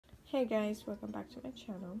Hey guys, welcome back to my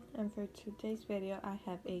channel, and for today's video I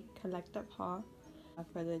have a collective haul.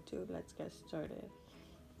 Without further ado, let's get started.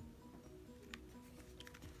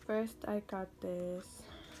 First, I got this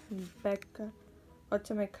Becca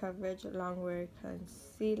Ultimate Coverage Longwear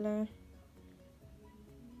Concealer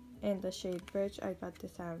in the shade Birch. I got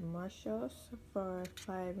this at Marshall's for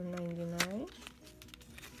 $5.99.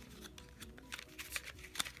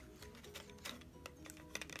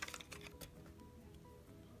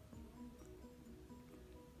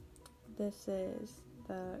 This is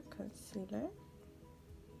the concealer.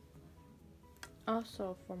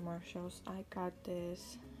 Also from Marshall's, I got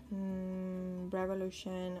this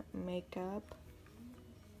Revolution Makeup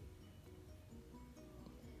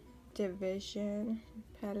Divison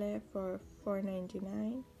palette for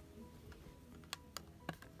 $4.99.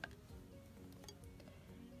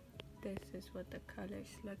 This is what the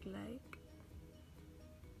colors look like.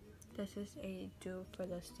 This is a dupe for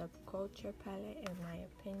the Subculture palette in my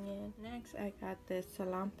opinion. Next, I got this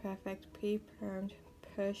Salon Perfect Pre-Permed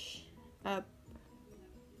Push Up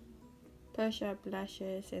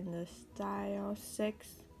Lashes in the style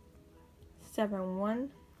 671.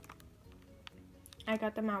 I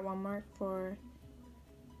got them at Walmart for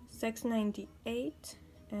 $6.98,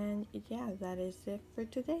 and yeah, that is it for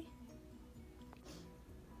today.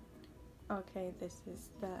 Okay, this is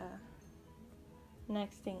the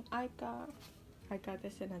next thing I got. I got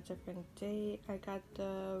this in a different day. I got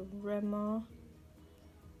the Rimmel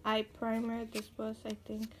eye primer. This was, I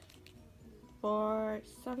think, for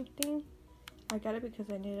something. I got it because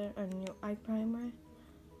I needed a new eye primer.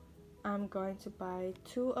 I'm going to buy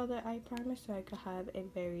 2 other eye primers so I could have a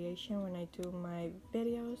variation when I do my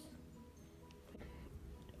videos.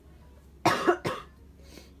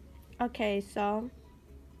 Okay, so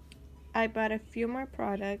I bought a few more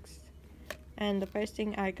products, and the first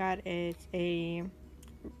thing I got is a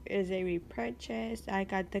repurchase. I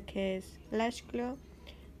got the Kiss Lash Glue.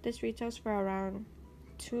 This retails for around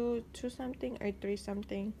two something or 3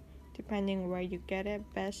 something, depending where you get it.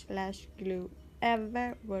 Best lash glue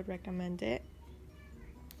ever, would recommend it.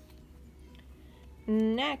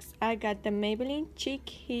 Next, I got the Maybelline Cheeck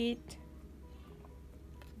Heat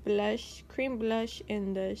Cream Blush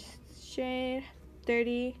in the shade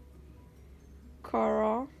 30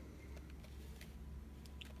 Coral.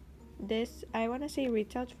 This, I want to say,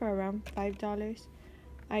 retailed for around $5.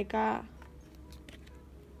 I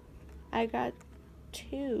got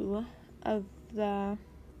 2 of the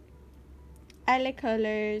I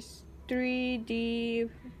Colors 3D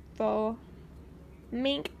Faux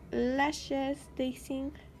Mink Lashes. They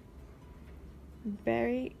seem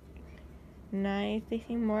very nice. They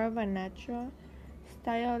seem more of a natural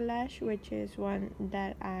style lash, which is one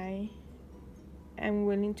that I am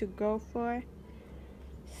willing to go for.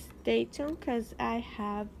 Stay tuned because I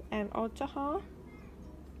have an Ulta haul.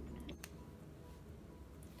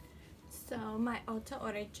 So my Ulta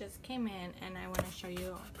order just came in, and I want to show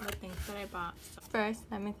you the things that I bought. So first,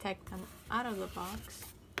 let me take them out of the box.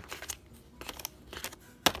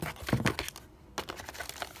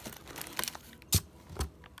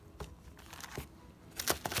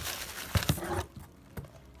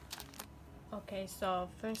 Okay, so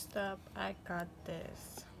first up, I got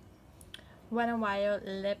this Wet n Wild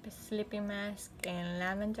Lip Sleeping Mask in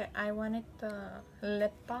lavender. I wanted the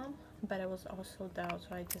lip balm, but it was all sold out,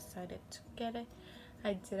 so I decided to get it.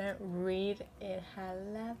 I didn't read it had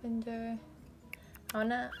lavender.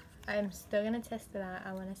 I'm still gonna test it out.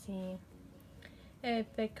 I wanna see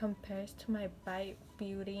if it compares to my Bite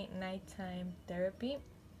Beauty Nighttime Therapy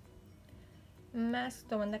mask,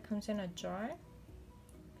 the one that comes in a jar.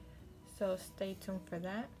 So stay tuned for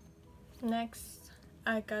that. Next,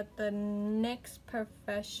 I got the NYX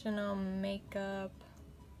Professional Makeup,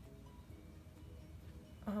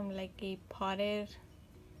 like a potted,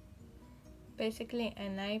 basically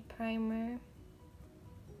an eye primer.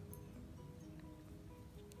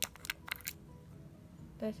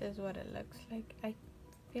 This is what it looks like. I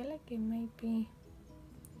feel like it might be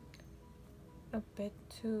a bit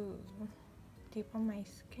too deep on my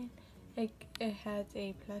skin. It has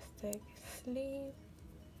a plastic sleeve.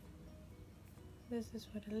 This is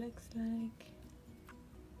what it looks like.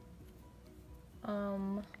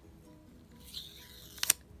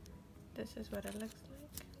 This is what it looks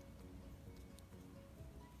like.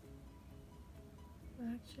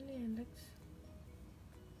 Actually,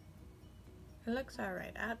 it looks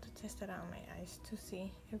alright. I have to test it out on my eyes to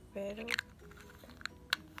see if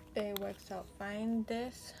it works out fine.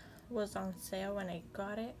 This was on sale when I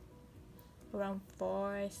got it, around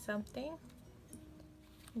 $4 something.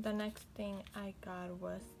 The next thing I got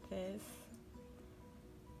was this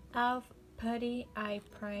e.l.f. Putty Eye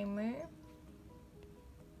Primer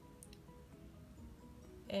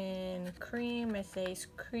in cream. It says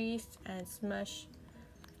crease and smudge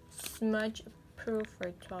proof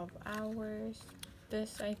for 12 hours.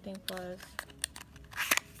 This I think was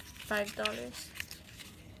 $5.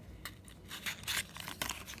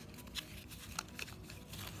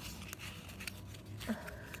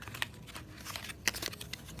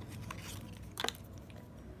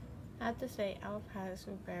 I have to say, e.l.f. has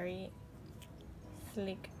very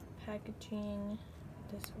sleek packaging.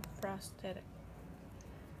 This frosted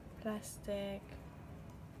plastic.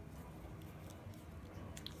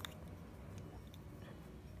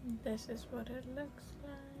 This is what it looks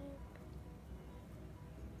like.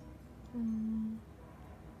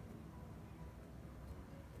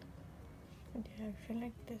 Yeah, I feel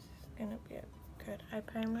like this is gonna be a good eye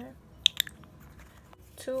primer.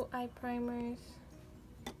 2 eye primers.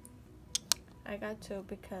 I got 2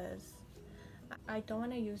 because I don't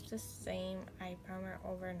want to use the same eye primer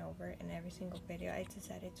over and over in every single video. I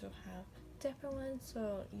decided to have different ones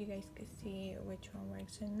so you guys can see which one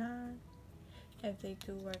works or not, if they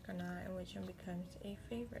do work or not, and which one becomes a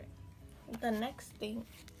favorite. The next thing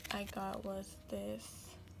I got was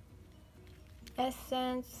this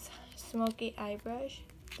Essence Smokey eye brush.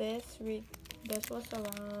 This was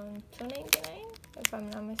around $2.99 if I'm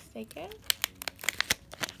not mistaken.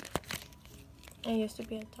 It used to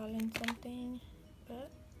be $1 and something, but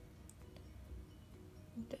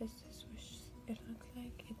this is what it looks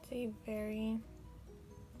like. It's a very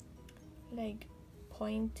like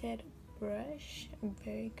pointed brush,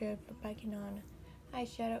 very good for packing on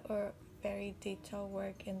eyeshadow or very detailed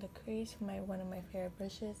work in the crease. One of my favorite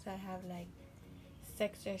brushes. I have like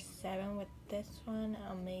 6 or 7 with this one.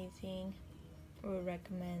 Amazing, would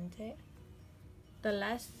recommend it. The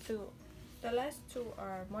last two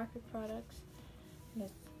are Morphe products.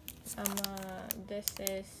 This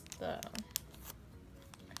is the,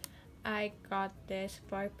 I got this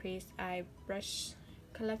 4-piece eye brush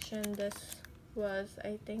collection. This was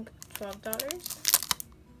I think $12.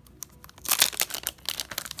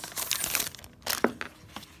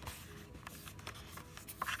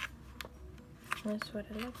 That's what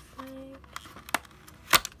it looks like.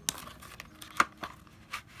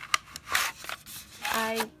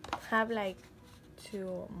 I have like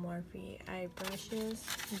 2 Morphe eye brushes,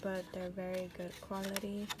 but they're very good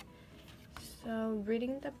quality. So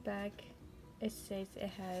reading the back, it says it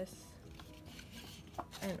has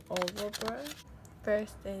an oval brush.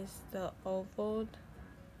 First is the oval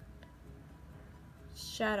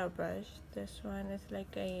shadow brush. This one is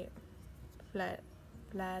like a flat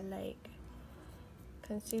like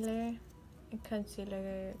concealer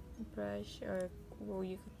brush, or well,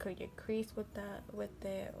 you could cut your crease with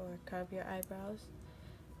it or curve your eyebrows.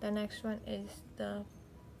 The next one is the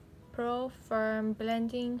Pro Firm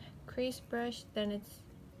Blending Crease Brush. Then it's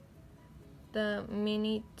the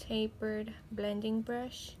mini tapered blending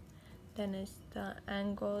brush. Then it's the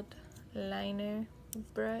angled liner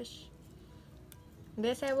brush.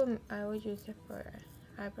 This I would use it for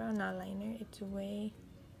eyebrow, not liner. It's way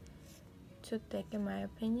too thick in my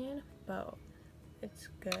opinion, but it's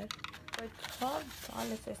good. For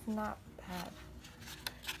 $12, it's not bad.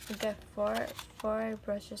 You get four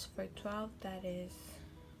brushes for $12. That is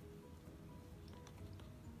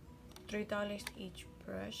 $3 each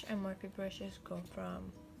brush, and Morphe brushes go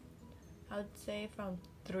from, I would say, from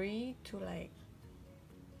 $3 to like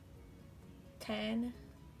 $10,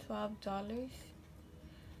 $12.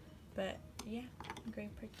 But yeah,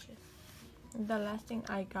 great purchase. The last thing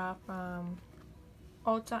I got from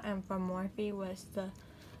Ulta and from Morphe was the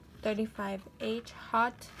 35H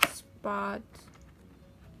Hot Spot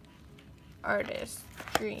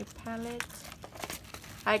Artistry palette.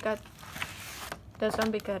 I got this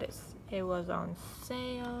one because it was on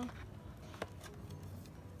sale.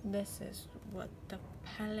 This is what the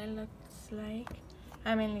palette looks like.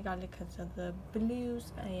 I mainly got it because of the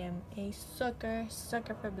blues. I am a sucker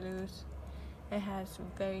for blues. It has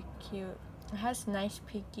very cute, it has nice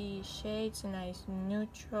peaky shades, nice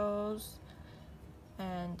neutrals,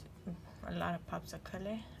 and a lot of pops of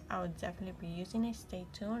color. I will definitely be using it. Stay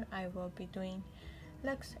tuned. I will be doing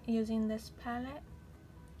looks using this palette.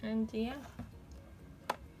 And yeah,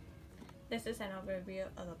 this is an overview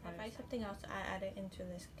of the product. Something else I added into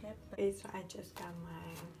this kit is I just got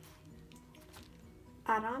my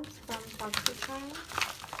add-ons from BoxyCharm,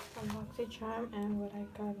 and what I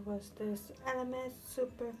got was this LMS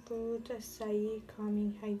Superfood Acai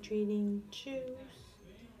Calming Hydrating Juice.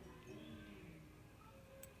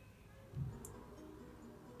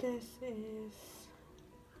 This is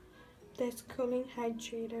this cooling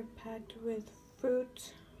hydrator packed with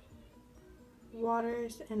fruit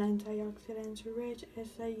waters and antioxidants rich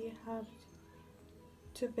is that you have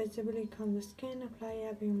to visibly calm the skin. Apply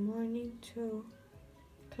every morning to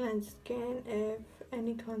cleanse skin. If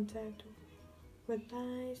any contact with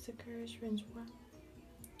eyes occurs, rinse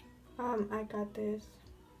well. I got this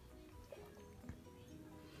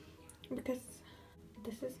because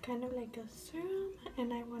this is kind of like a serum,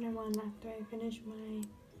 and I wanted one after I finish my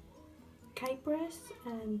kite brush,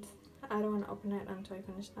 and I don't want to open it until I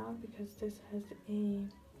finish now because this has a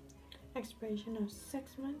expiration of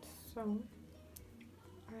 6 months, so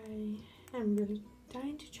I am really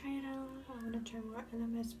dying to try it out. I want to try more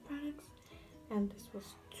LMS products, and this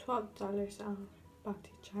was $12 on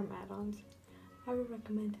BoxyCharm add-ons. I would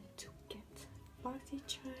recommend to get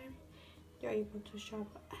BoxyCharm. You're able to shop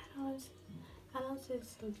add-ons. Add-ons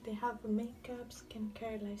is they have makeup,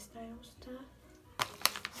 skincare, lifestyle stuff,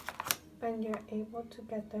 and you're able to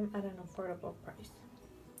get them at an affordable price.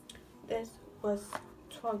 This was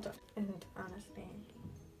 $12, and honestly,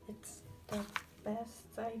 it's the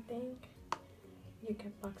best. I think you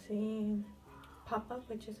get Boxy pop-up,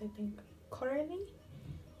 which is I think quarterly,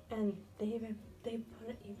 and they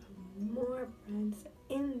put even more brands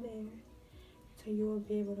in there, so you will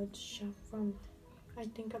be able to shop from I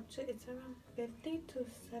think up to it's around 50 to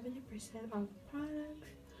 70% off products,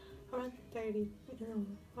 around 40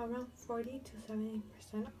 to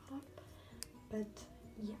 70% off. But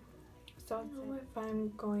yeah, so I don't know if I'm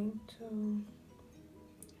going to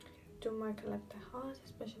do more collector hauls,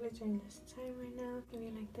 especially during this time right now. If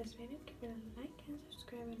you like this video, give it a like and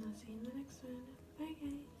subscribe, and I'll see you in the next one. Bye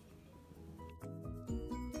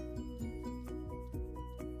guys.